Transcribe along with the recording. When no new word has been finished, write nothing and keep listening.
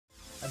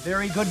A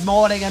very good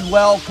morning and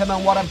welcome,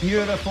 and what a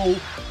beautiful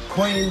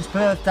Queen's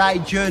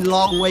birthday June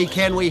long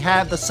weekend we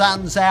have. The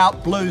sun's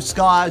out, blue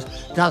skies,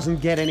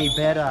 doesn't get any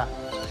better.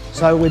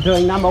 So we're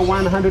doing number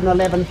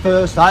 111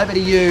 first. Over to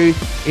you,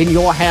 in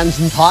your hands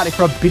entirely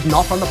for a bidding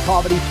off on the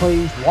property,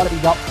 please. What have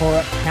you got for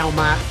it? How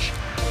much?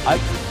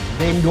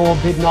 Vendor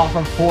bidding off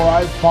of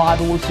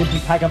 405, and we'll simply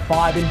take a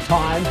 5 in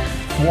time.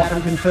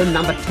 400 confirm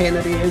number 10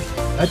 it is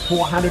at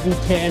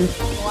 410.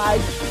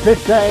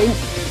 15.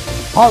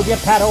 Hold your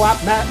paddle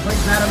up, Matt. Bring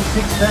Madam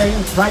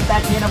 16. Straight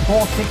back in at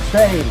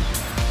 416.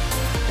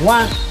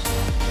 One,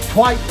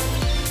 twice,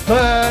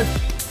 third,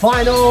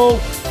 final,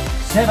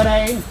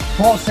 17,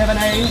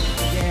 417.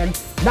 Again,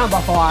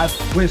 number 5.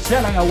 We're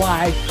selling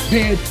away.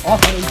 Bid,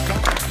 offering,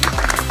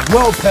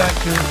 well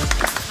purchased.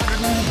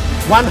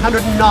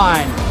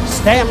 109.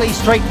 Stanley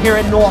Street here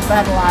in North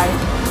Adelaide.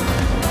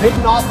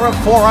 Bidden offer of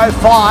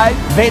 405.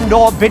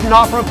 Vendor bidden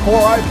offer of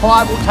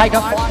 405. We'll take a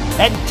 5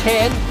 and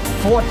 10.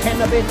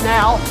 410 a bid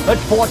now, at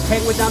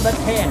 410 with number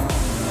 10.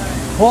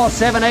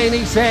 417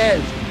 he says.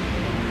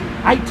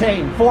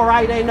 18,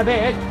 418 a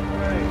bid.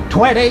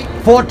 20,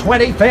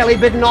 420 fairly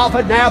bidden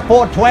offered now,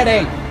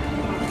 420.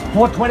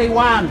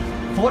 421,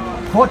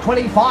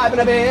 425 in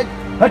a bid.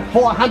 At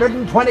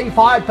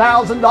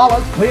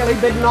 $425,000 clearly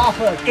bidden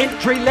offered.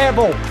 Entry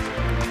level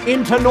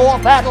into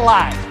North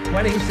Adelaide.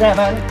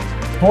 27,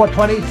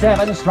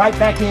 427 straight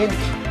back in.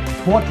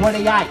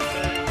 428,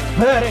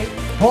 30,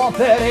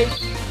 430.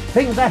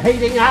 Things are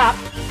heating up.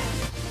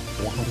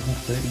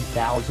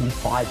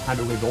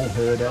 430,500, we've all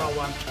heard it.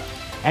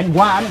 And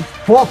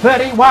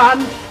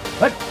 431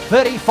 at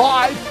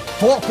 35,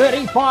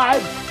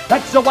 435.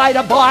 That's the way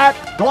to buy it.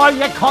 Blow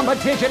your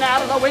competition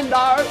out of the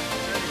window.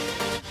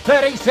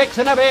 36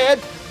 in a bid.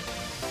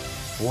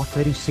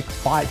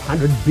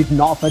 436,500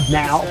 bidden offered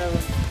now.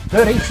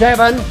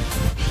 37,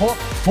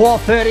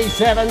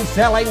 437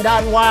 selling,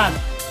 done one.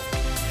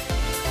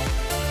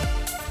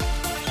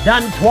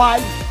 Done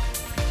twice.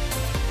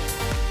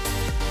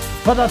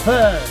 For the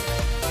third,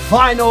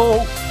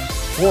 final,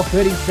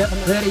 437,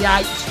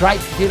 38, straight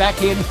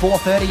back in,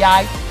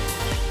 438,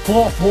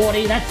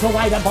 440, that's the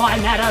way to buy,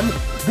 madam.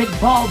 Big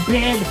bold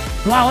bid,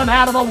 blow them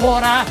out of the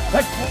water,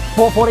 at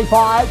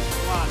 445,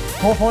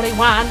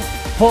 441,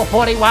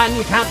 441,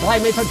 you can't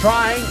blame me for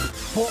trying,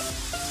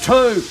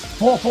 2,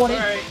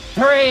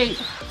 443,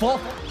 4,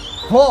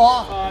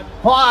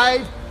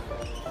 5,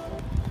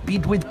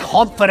 bid with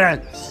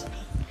confidence,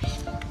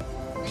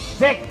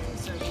 6,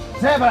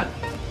 7,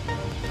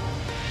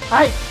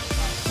 8,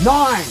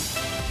 9,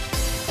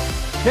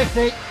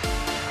 50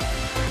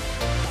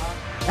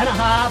 and a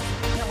half.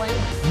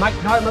 Make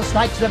no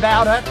mistakes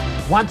about it.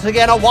 Once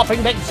again, a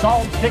whopping big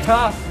sold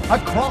sticker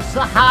across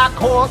the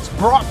Harcourts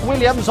Brock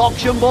Williams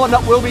auction board.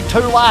 It will be too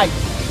late.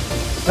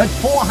 At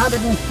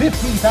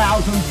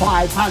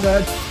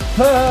 450,500.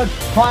 Third,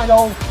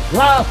 final,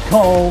 last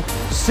call.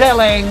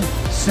 Selling,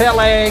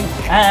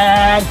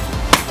 and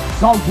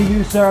sold to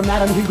you, sir and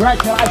madam.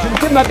 Congratulations.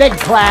 Give them a big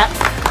clap.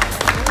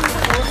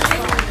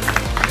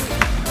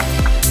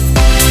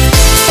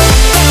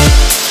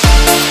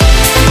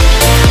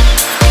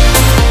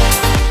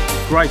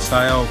 Great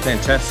sale,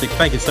 fantastic.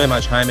 Thank you so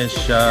much,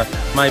 Hamish.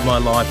 Made my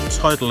life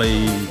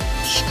totally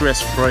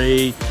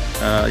stress-free.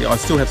 I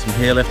still have some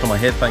hair left on my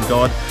head, thank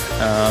God.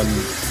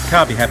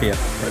 Can't be happier.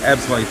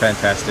 Absolutely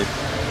fantastic.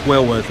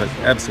 Well worth it,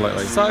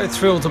 absolutely. So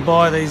thrilled to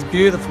buy these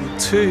beautiful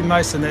 2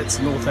 masonettes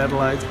in North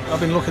Adelaide. I've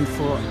been looking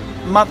for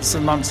months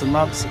and months and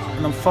months,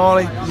 and I'm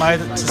finally made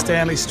it to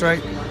Stanley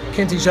Street.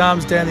 Kentish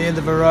Arms down the end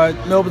of the road,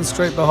 Melbourne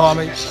Street behind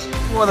me.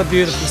 What a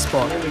beautiful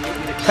spot.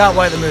 Can't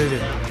wait to move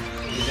in.